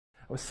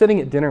I was sitting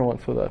at dinner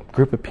once with a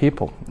group of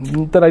people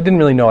that I didn't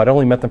really know. I'd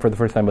only met them for the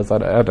first time. I was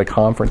at a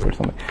conference or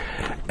something.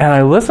 And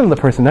I listened to the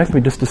person next to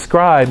me just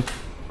describe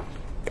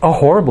a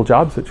horrible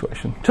job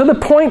situation to the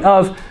point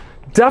of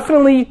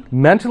definitely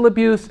mental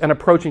abuse and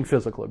approaching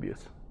physical abuse.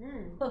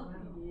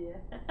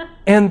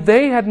 And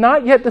they had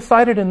not yet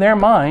decided in their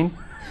mind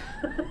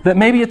that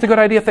maybe it's a good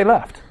idea if they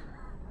left.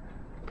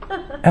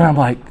 And I'm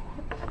like,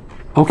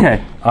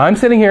 okay, I'm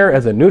sitting here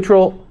as a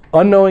neutral,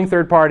 unknowing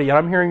third party, and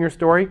I'm hearing your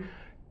story.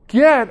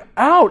 Get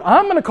out.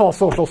 I'm going to call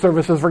social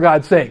services, for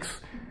God's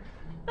sakes.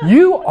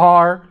 You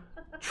are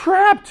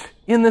trapped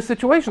in this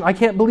situation. I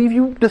can't believe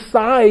you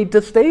decide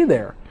to stay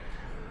there.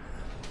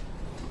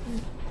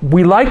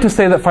 We like to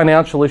say that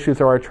financial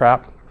issues are a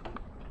trap.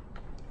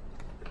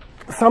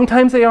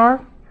 Sometimes they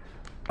are.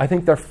 I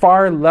think they're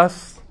far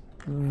less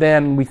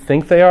than we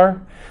think they are.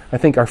 I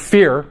think our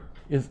fear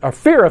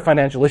of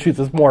financial issues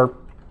is more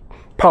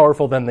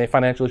powerful than the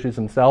financial issues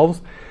themselves.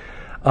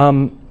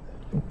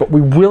 But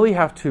we really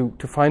have to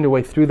find a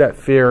way through that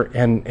fear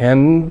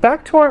and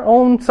back to our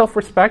own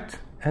self-respect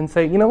and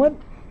say, you know what?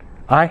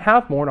 I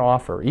have more to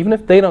offer. Even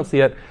if they don't see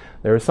it,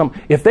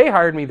 if they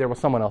hired me, there was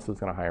someone else who's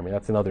going to hire me.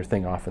 That's another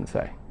thing I often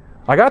say.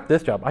 I got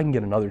this job, I can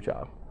get another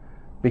job.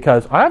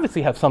 Because I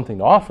obviously have something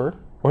to offer,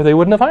 or they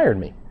wouldn't have hired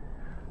me.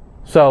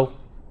 So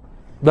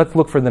let's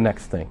look for the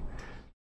next thing.